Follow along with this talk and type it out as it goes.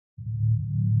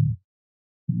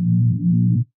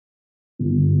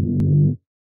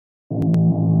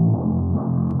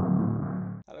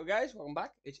guys, welcome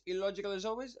back. It's illogical as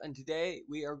always, and today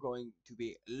we are going to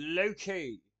be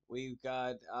Loki. We've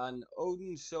got an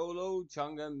Odin solo,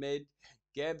 Chunga mid,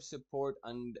 Geb support,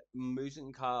 and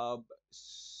Musin Cobb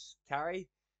carry.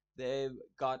 They've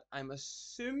got, I'm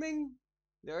assuming,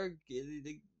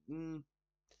 mm,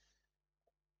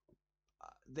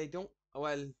 they don't.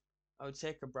 Well, I would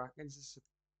say Kabrakins is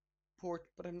support,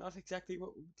 but I'm not exactly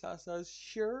what we class as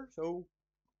sure. So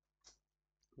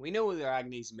we know their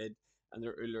Agnes mid and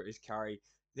their Uller is carry.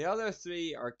 The other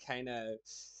three are kind of,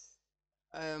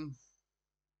 um,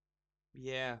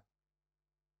 yeah.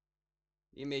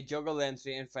 You may juggle them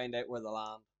three and find out where they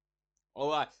land.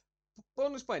 Oh,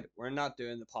 bonus point. We're not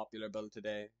doing the popular build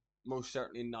today. Most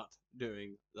certainly not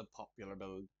doing the popular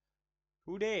build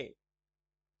today.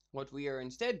 What we are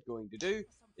instead going to do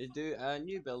is do a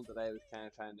new build that I was kind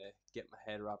of trying to get my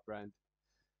head wrapped around.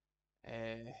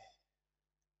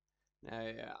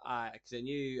 Because I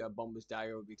knew a Bombus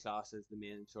Dagger would be classed as the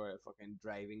main sort of fucking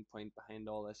driving point behind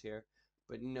all this here.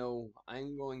 But no,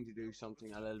 I'm going to do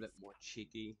something a little bit more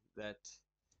cheeky that,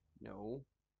 no,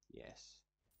 yes,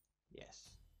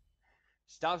 yes.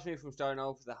 Stops me from starting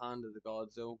off with the Hand of the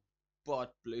Gods though,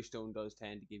 but Bluestone does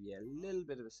tend to give you a little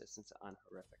bit of assistance and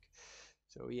horrific.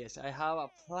 So yes, I have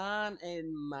a plan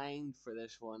in mind for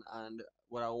this one, and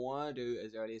what I want to do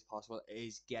as early as possible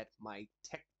is get my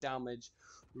tick damage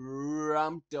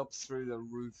ramped up through the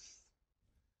roof.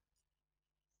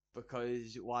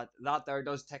 Because what that there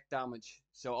does tick damage.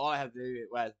 So all I have to do,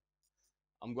 well,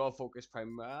 I'm gonna focus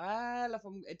primarily.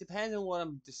 It depends on what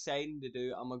I'm deciding to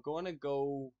do. I'm gonna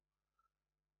go.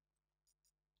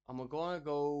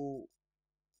 The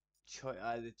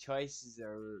choices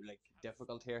are like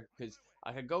difficult here because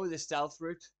I could go the stealth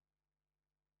route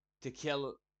to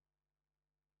kill.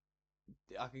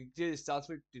 I could do the stealth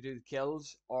route to do the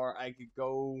kills, or I could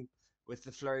go with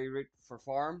the flurry route for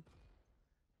farm.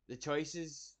 The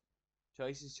choices,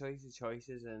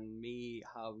 and me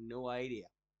have no idea.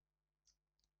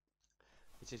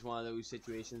 It's just one of those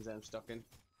situations that I'm stuck in.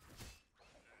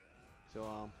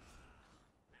 So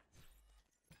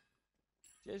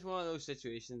just one of those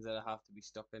situations that I have to be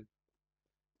stuck in.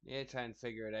 Yeah, try and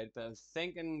figure it out. But I'm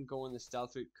thinking going the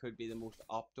stealth route could be the most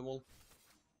optimal,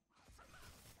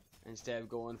 instead of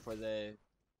going for the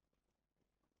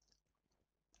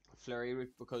flurry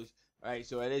route, because right,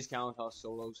 so it is Countess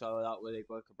solo, so that way they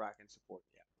got Kabrak support.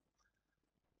 Yeah.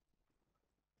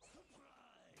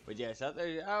 But yes,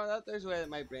 there's a way that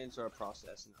my brain's sort of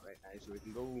processing it right now. So we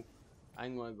can go.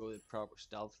 I'm going to go the proper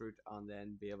stealth route and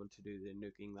then be able to do the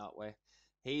nuking that way.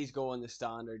 He's going the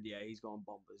standard. Yeah, he's going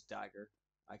Bombus Dagger.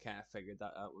 I kind of figured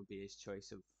that that would be his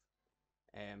choice of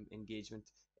engagement.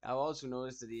 I've also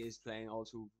noticed that he is playing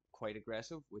also quite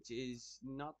aggressive, which is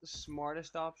not the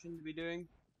smartest option to be doing.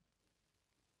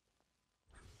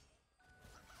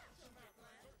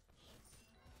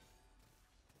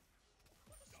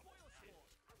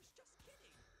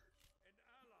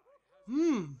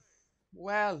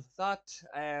 Well, that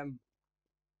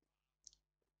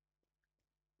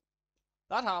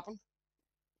happened.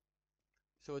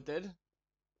 So it did.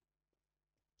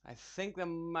 I think they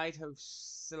might have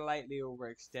slightly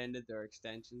overextended their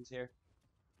extensions here.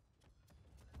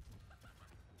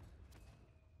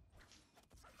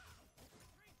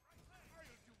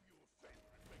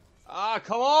 Ah,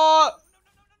 come on!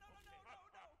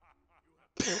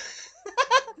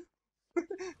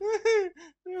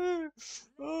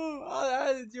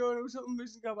 Oh, do you know something,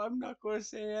 Mr. Cup? I'm not going to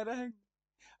say anything.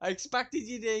 I expected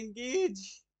you to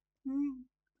engage. Hmm.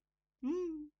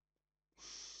 Hmm.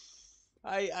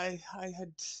 I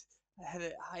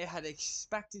had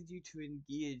expected you to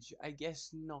engage. I guess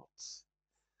not.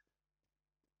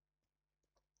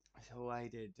 So I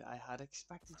did. I had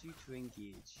expected you to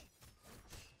engage.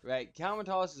 Right,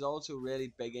 Kamatos is also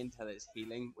really big into his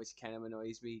healing, which kind of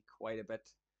annoys me quite a bit.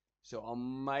 So I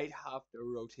might have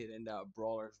to rotate into a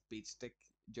Brawler's Beatstick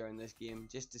during this game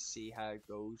just to see how it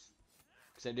goes.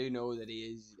 Because I do know that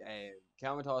he is,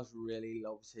 Kamatos really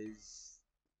loves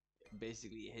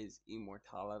basically his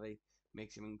immortality.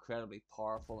 Makes him incredibly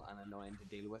powerful and annoying to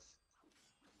deal with.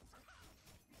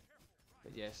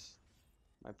 But yes,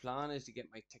 my plan is to get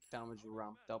my tick damage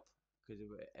ramped up. Because if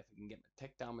I can get my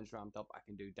tick damage ramped up, I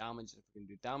can do damage. If I can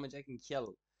do damage, I can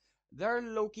kill. Their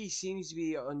Loki seems to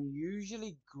be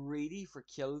unusually greedy for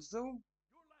kills though.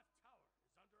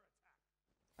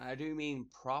 I do mean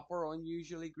proper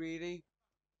unusually greedy.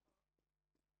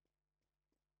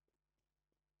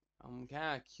 I'm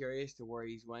kind of curious to where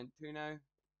he's went to now.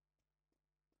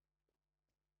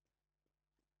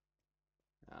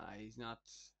 He's not.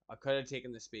 I could have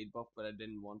taken the speed buff, but I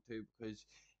didn't want to because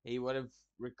he would have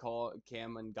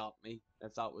came and got me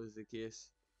if that was the case.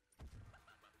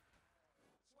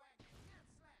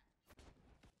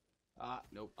 Ah,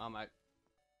 nope, I'm out.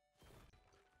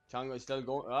 Chongo's still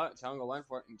going. Ah, Chongo went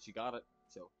for it and she got it.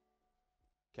 So,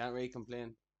 can't really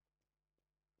complain.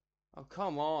 Oh,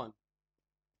 come on.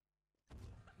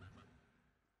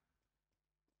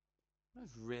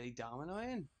 That's really damn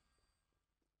annoying.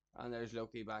 And there's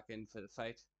Loki back in for the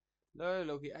fight. There,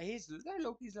 Loki. There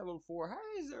Loki's level 4.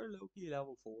 How is there Loki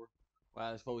level 4?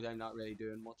 Well, I suppose I'm not really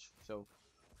doing much. So,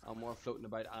 I'm more floating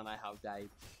about and I have died.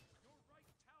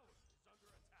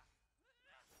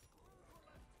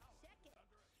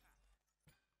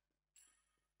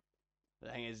 The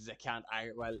thing is, I can't.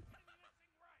 Well,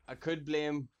 I could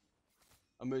blame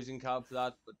Amusing Cab for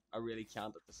that, but I really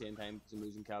can't at the same time because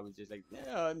Amusing Cab is just like,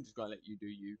 yeah, I'm just gonna let you do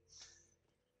you.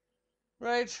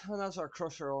 Right, and that's our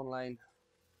Crusher online.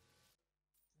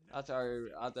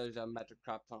 There's a metric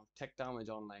crap ton of tick damage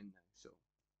online now. So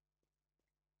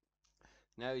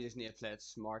now we just need to play it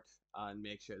smart and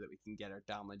make sure that we can get our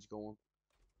damage going.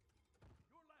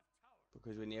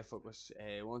 Because we need to focus.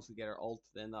 Once we get our ult,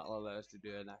 then that'll allow us to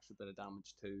do an extra bit of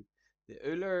damage too. The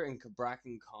Uller and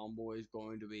Kabrakan combo is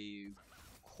going to be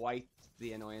quite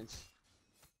the annoyance.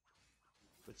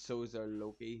 But so is their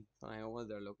Loki. I know where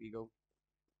their Loki go.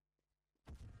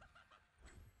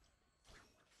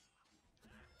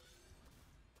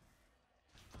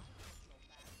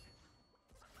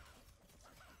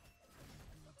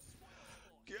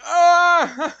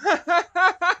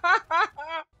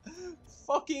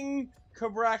 Fucking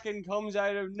Kabrakan comes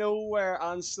out of nowhere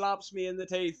and slaps me in the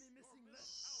teeth.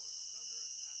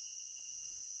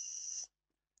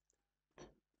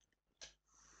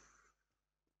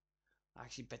 I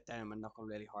actually bit down my knuckle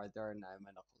really hard there and now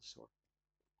my knuckle's sore.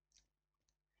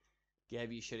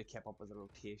 Gab, you should have kept up with the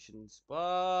rotations,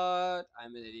 but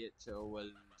I'm an idiot, so we'll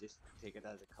just take it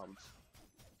as it comes.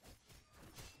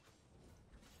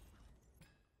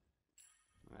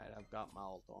 Alright, I've got my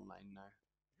ult online now.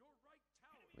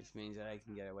 Which means that I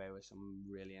can get away with some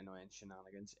really annoying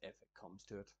shenanigans if it comes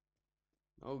to it.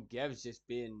 Oh, Geb's just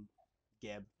being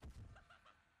Geb.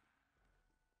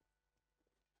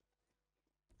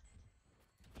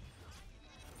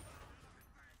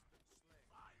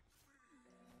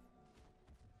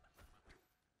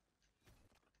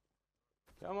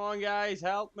 Come on, guys,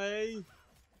 help me!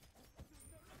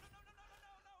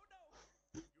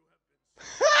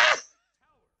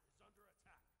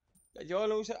 You all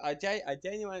know, I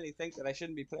genuinely think that I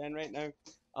shouldn't be playing right now.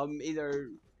 I'm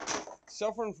either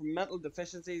suffering from mental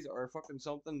deficiencies or fucking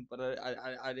something, but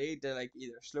I need to like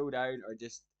either slow down or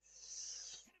just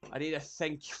I need to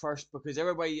think first because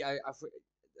everybody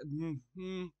need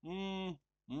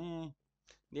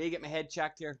to get my head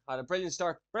checked here. I had a brilliant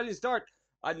start,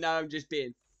 and now I'm just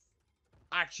being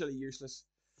actually useless.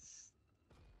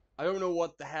 I don't know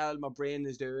what the hell my brain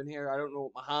is doing here. I don't know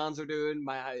what my hands are doing.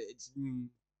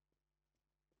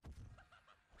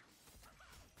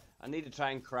 I need to try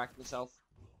and correct myself.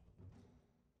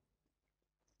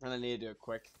 And I need to do it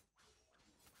quick.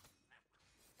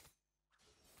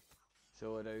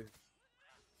 So I do.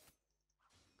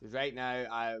 Because right now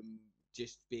I'm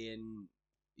just being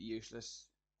useless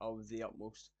of the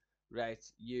utmost. Right,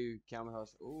 you,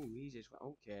 Camelhouse. Oh, he just went.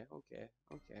 Okay.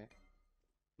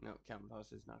 No,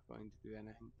 Camelhouse is not going to do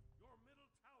anything.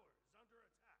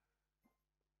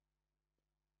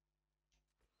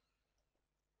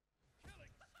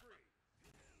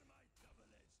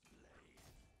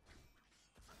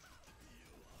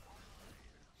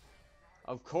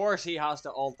 Of course he has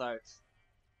to ult out.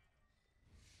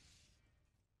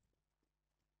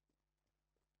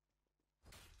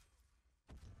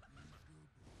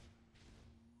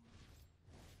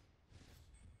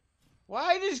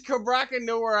 Why does Kabrakan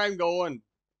know where I'm going?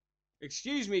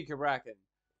 Excuse me, Kabrakan.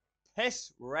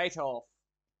 Piss right off.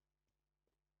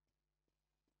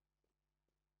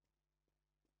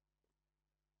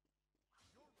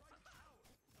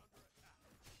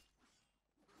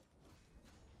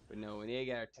 But no, we need to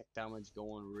get our tick damage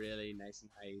going really nice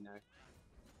and high now.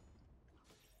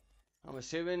 I'm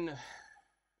assuming,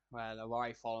 well, I've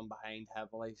already fallen behind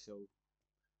heavily, so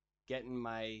getting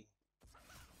my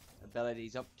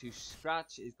abilities up to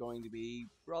scratch is going to be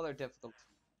rather difficult.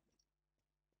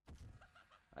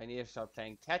 I need to start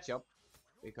playing catch up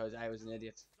because I was an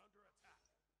idiot.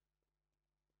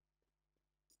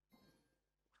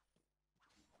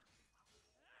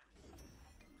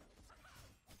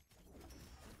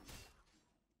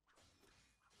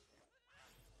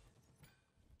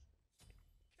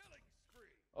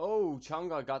 Oh,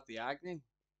 Chunga got the Agni.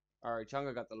 Or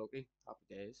Chunga got the Loki. Happy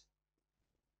days.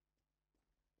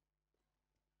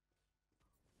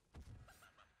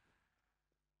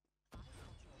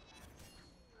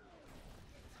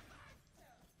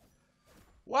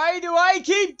 Why do I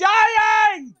keep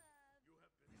dying?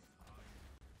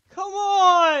 Come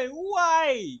on!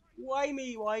 Why? Why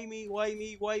me? Why me? Why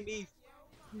me? Why me?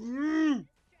 Mm.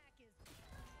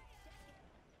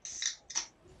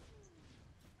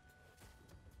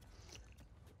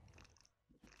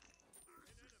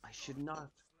 I should not.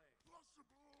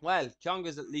 Well,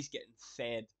 Chonga's at least getting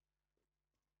fed.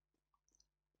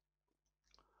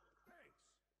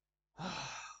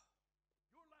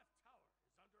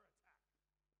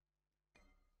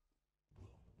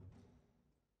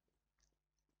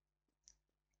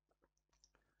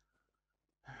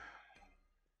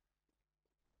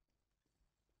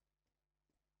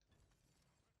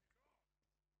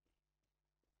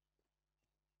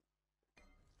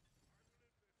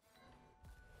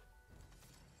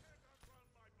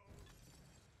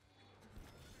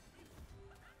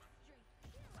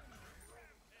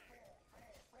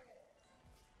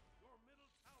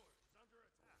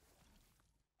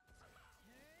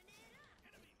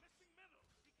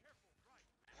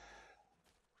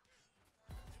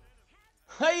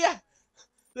 Yeah,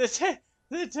 the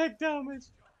tech damage.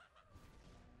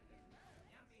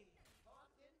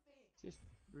 Just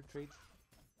retreat.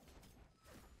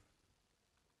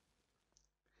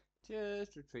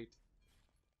 Just retreat.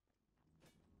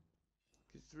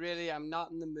 Because really, I'm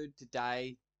not in the mood to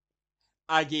die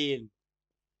again.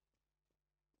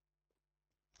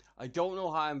 I don't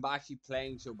know how I'm actually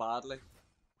playing so badly.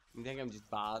 I think I'm just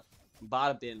bad. I'm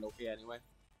bad at being Loki anyway.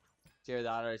 It's either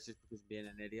that or it's just because of being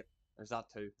an idiot. There's that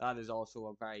too. That is also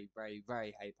a very, very,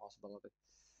 very high possibility.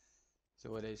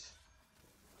 So it is.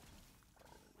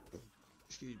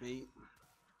 Excuse me.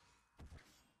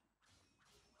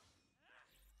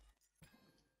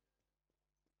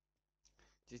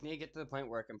 Just need to get to the point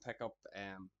where I can pick up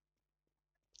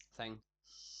thing.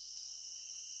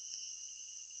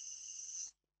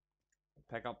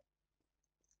 Pick up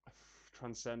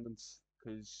Transcendence.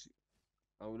 Because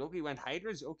oh, Loki went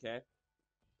Hydras? Okay.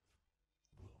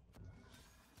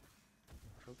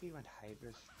 Loki went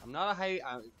Hydras. I'm not a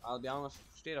I'll be honest,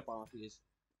 straight up honest with you.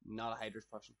 Not a Hydras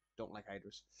person. Don't like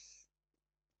Hydras.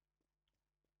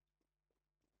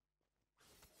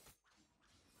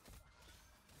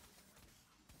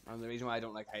 And the reason why I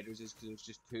don't like Hydras is because it's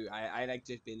just too. I like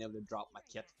just being able to drop my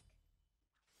kit.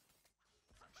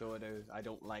 So I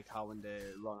don't like having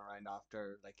to run around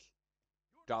after like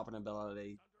drop an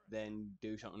ability, then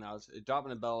do something else. Drop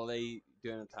an ability,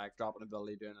 do an attack, drop an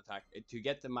ability, do an attack. To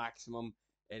get the maximum,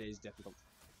 it is difficult.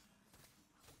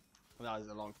 And that is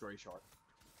a long story short.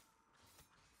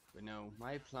 But no,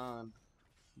 my plan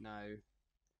now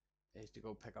is to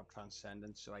go pick up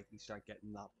Transcendence so I can start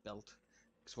getting that built.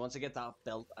 Because once I get that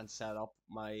built and set up,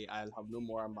 I'll have no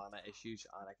more mana issues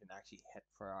and I can actually hit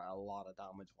for a lot of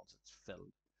damage once it's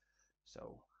filled.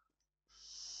 So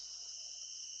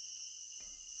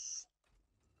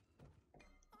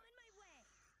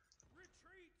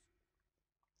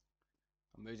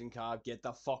I'm losing card. Get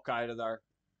the fuck out of there.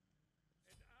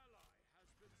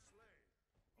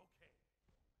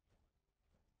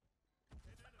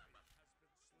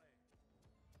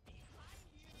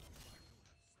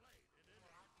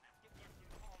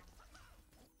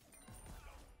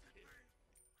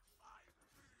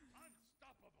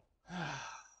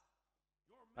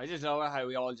 I just know how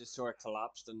we all just sort of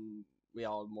collapsed and we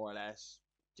all more or less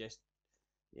just,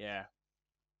 yeah.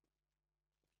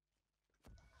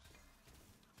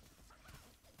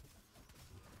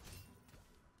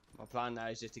 My plan now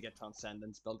is just to get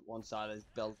Transcendence built. Once that is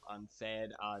built and fed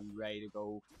and ready to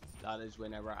go, that is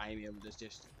whenever I'm able to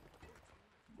just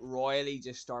royally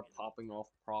just start popping off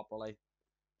properly.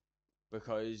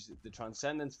 Because the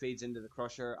Transcendence feeds into the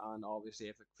Crusher, and obviously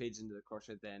if it feeds into the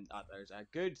Crusher, then there's a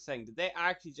good thing. Did they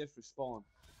actually just respawn?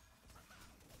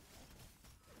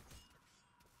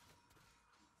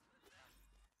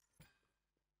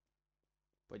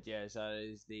 But yes, that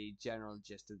is the general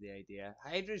gist of the idea.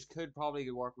 Hydras could probably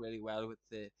work really well with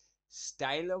the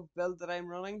style of build that I'm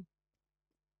running.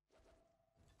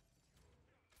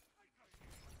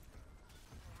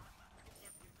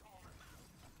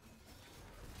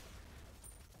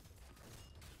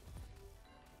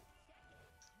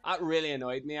 That really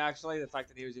annoyed me actually, the fact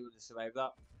that he was able to survive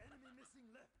that.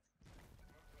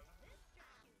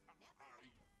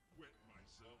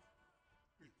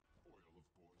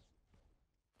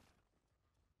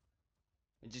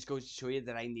 It just goes to show you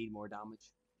that I need more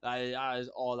damage. That is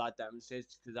all that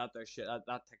demonstrates, because that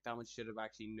tech damage should have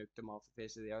actually nuked him off the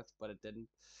face of the earth, but it didn't,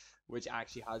 which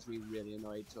actually has me really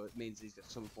annoyed. So it means he's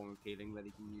got some form of healing that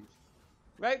he can use.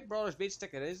 Right, Brawler's Beat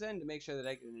Stick it is then, to make sure that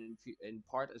I can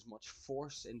impart as much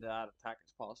force into that attack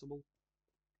as possible.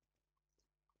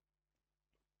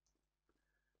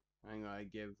 I'm gonna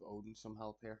give Odin some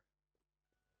help here.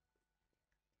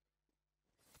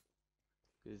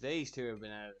 Because these two have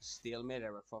been at a stalemate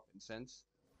ever fucking since.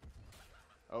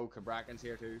 Oh, Kabraken's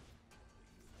here too.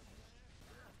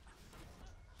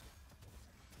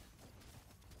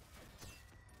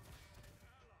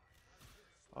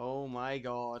 Oh my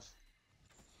god.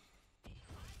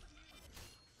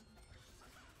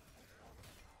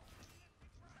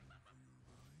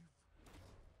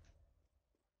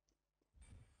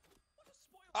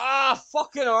 Ah,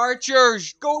 fucking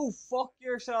archers! Go fuck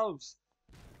yourselves!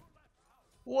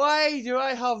 Why do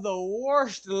I have the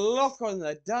worst luck on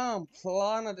the damn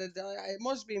planet? It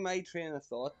must be my train of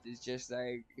thought. It's just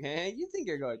like, you think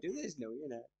you're gonna do this? No, you're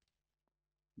not.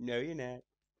 No, you're not.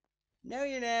 No,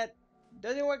 you're not.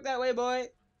 Doesn't work that way, boy.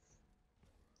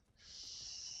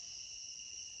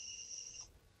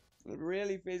 It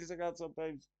really feels like that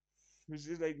sometimes. It's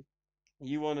just like,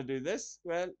 you want to do this?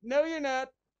 Well, no, you're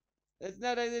not. That's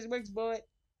not how this works, boy.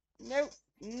 Nope,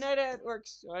 not how it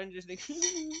works. So I'm just like,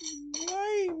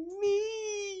 why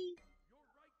me?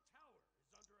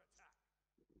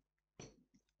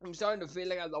 I'm starting to feel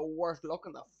like I have the worst luck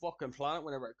on the fucking planet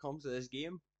whenever it comes to this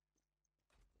game.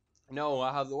 No,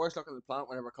 I have the worst luck on the planet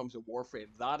whenever it comes to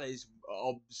Warframe. That is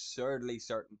absurdly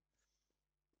certain.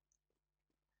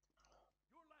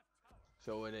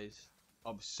 So it is.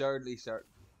 Absurdly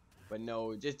certain. But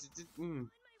no, just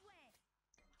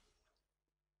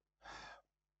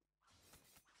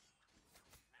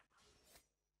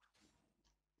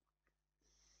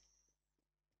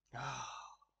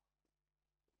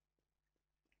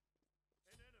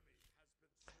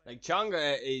like,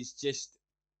 Changa is just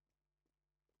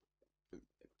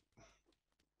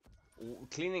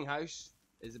cleaning house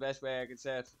is the best way I could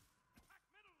say it.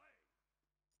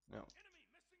 No.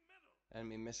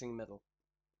 Enemy missing middle.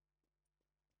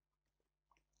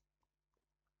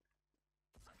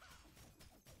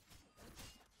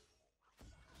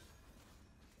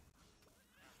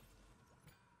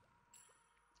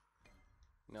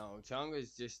 No,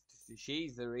 Chonga's just,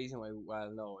 she's the reason why,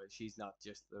 well, no, she's not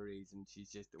just the reason,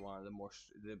 she's just one of the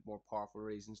more powerful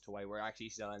reasons to why we're actually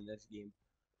still in this game.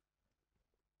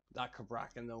 That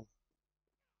Kabrakan though.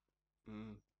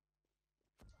 Mm.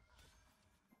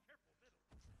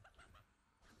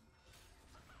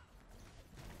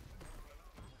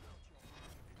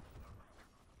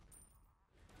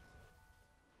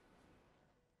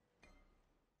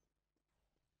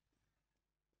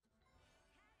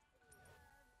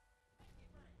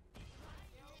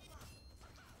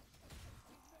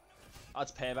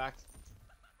 That's payback.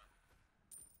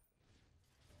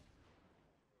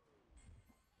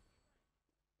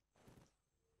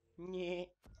 Yeah.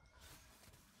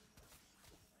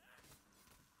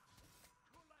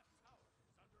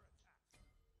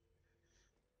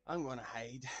 I'm gonna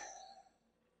hide.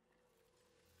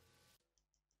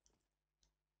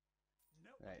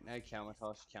 Right, now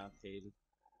Kamatos can't heal.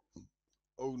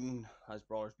 Odin has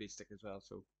Brawler's Beat Stick as well,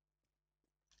 so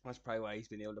that's probably why he's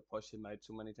been able to push him out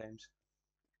so many times.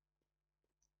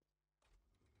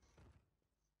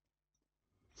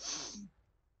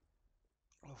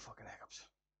 Oh, fucking hiccups.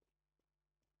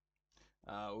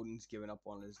 Odin's given up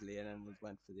on his lane and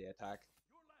went for the attack.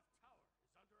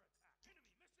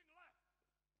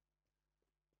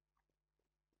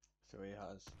 So he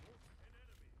has.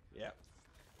 Yep.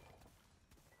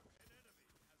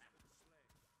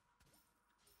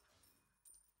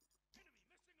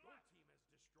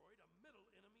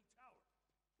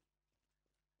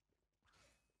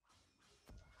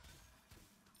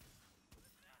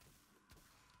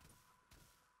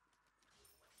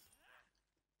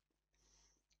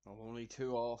 I'm only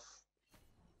 2 off.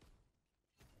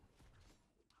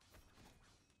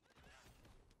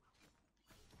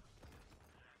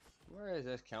 Where is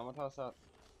this Kamatos at?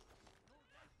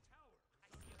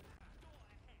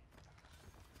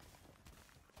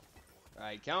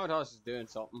 Right, Kamatos is doing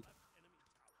something.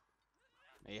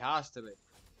 He has to be.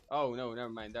 Oh no, never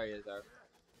mind. There he is there.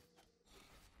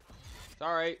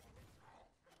 Sorry.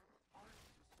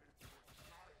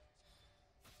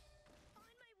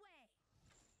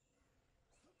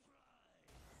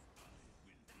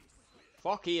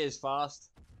 Fuck, he is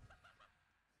fast.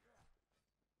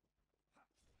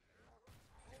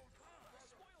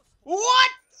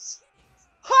 What?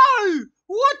 How?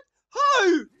 What?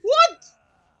 How? What?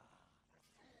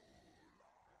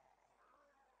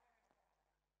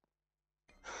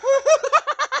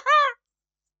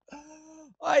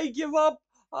 I give up.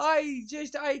 I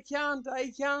can't.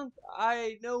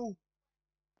 I know.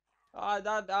 Ah.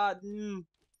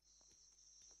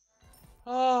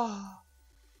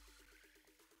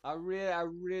 I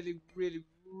really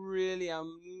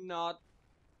am not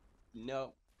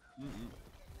No. Mm-mm.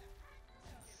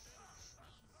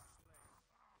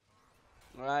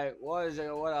 Right,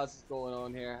 what else is going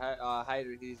on here?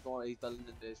 Hydra, he's building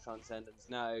into his transcendence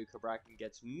now. Kabrakan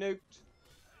gets nuked.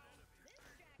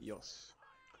 Yes.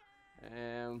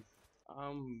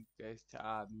 Um, guys,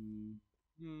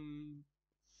 hmm.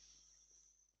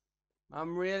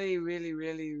 I'm really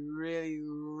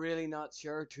not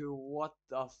sure to what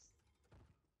the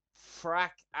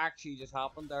frack actually just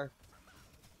happened there.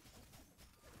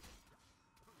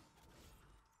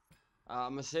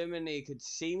 I'm assuming he could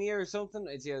see me or something.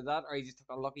 It's either that or he just took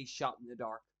a lucky shot in the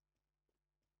dark.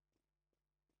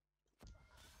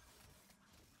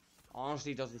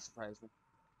 Honestly, doesn't surprise me.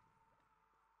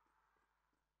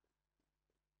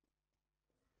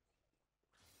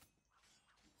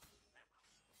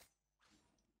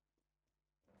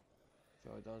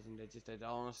 So it doesn't. It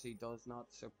honestly does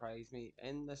not surprise me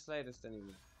in the slightest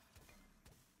anymore.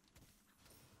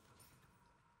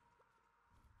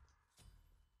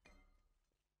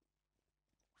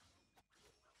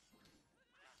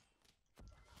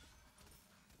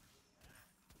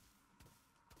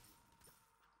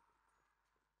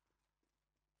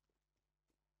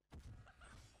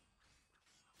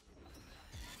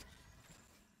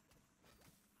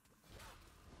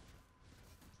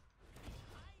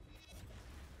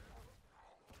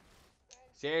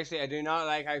 Seriously, I do not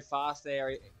like how fast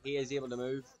he is able to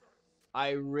move.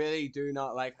 I really do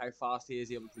not like how fast he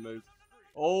is able to move.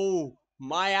 Oh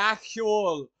my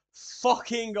actual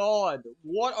fucking god!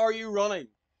 What are you running?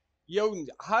 Yo,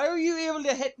 how are you able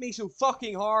to hit me so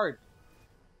fucking hard?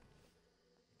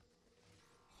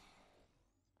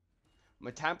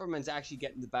 My temperament's actually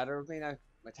getting the better of me now.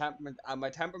 My temperament's, my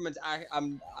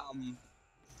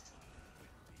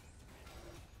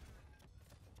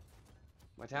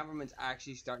temperament's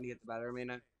actually starting to get the better of me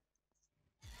now.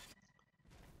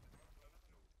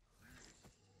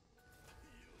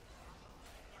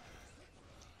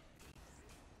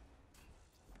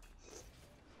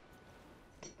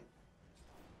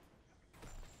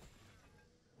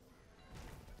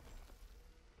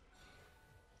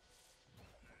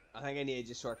 I think I need to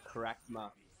just sort of correct my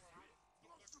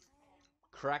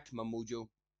mojo.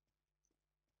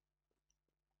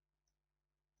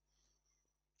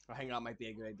 I think that might be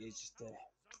a good idea. Just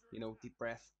deep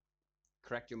breath,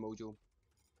 correct your mojo,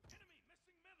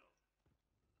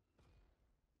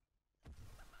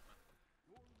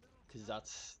 because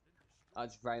that's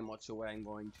very much so what I'm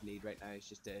going to need right now. Is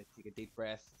just to take a deep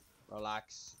breath,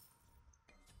 relax,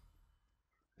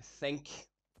 think,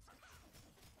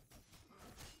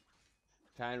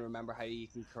 try and remember how you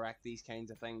can correct these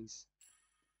kinds of things.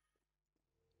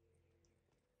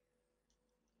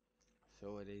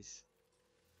 So it is.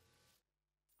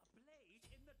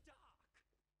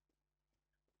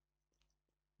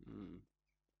 Hmm.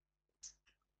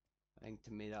 I think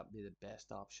to me that'd be the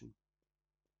best option.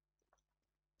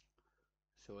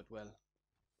 So it will.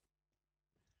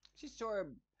 Just sort of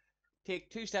take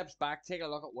 2 steps back, take a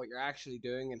look at what you're actually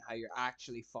doing and how you're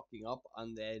actually fucking up,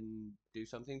 and then do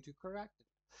something to correct it.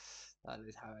 That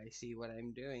is how I see what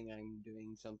I'm doing. I'm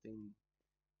doing something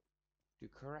to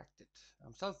correct it.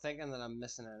 I'm still thinking that I'm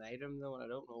missing an item though, and I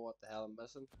don't know what the hell I'm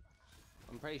missing.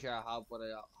 I'm pretty sure I have what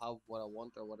I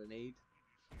want or what I need.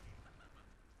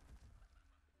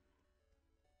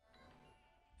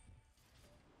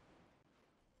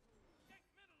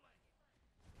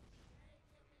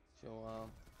 So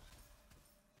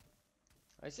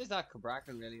it's just that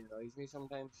Kabrakan really annoys me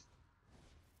sometimes.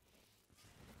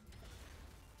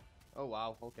 Oh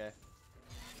wow, okay.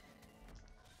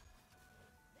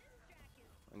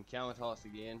 And camel toss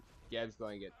again. Geb's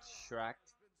going to get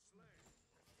shracked.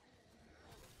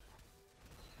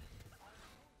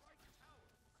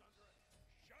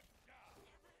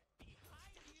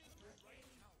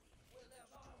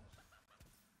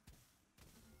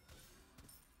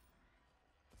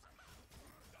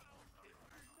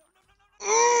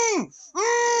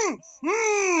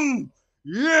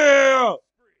 Yeah!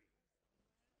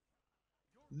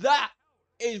 That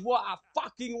is what I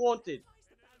fucking wanted.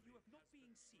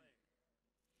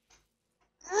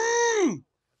 Mm!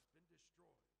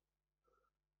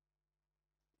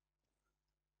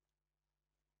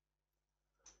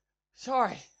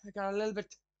 Sorry, I got a little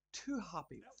bit too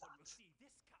happy with that.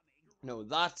 No,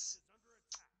 that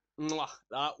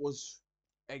was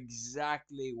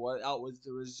exactly that was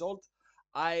the result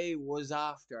I was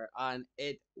after, and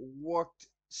it worked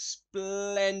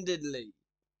splendidly.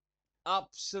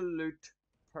 Absolute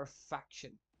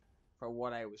perfection for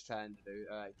what I was trying to do.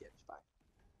 Gibbs back.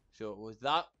 So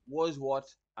that was what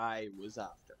I was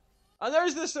after. And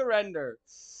there's the surrender.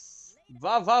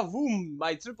 Va va voom!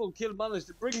 My triple kill managed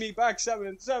to bring me back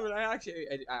 7-7. I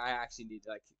actually need to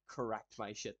like correct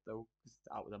my shit though, 'cause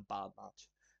that was a bad match.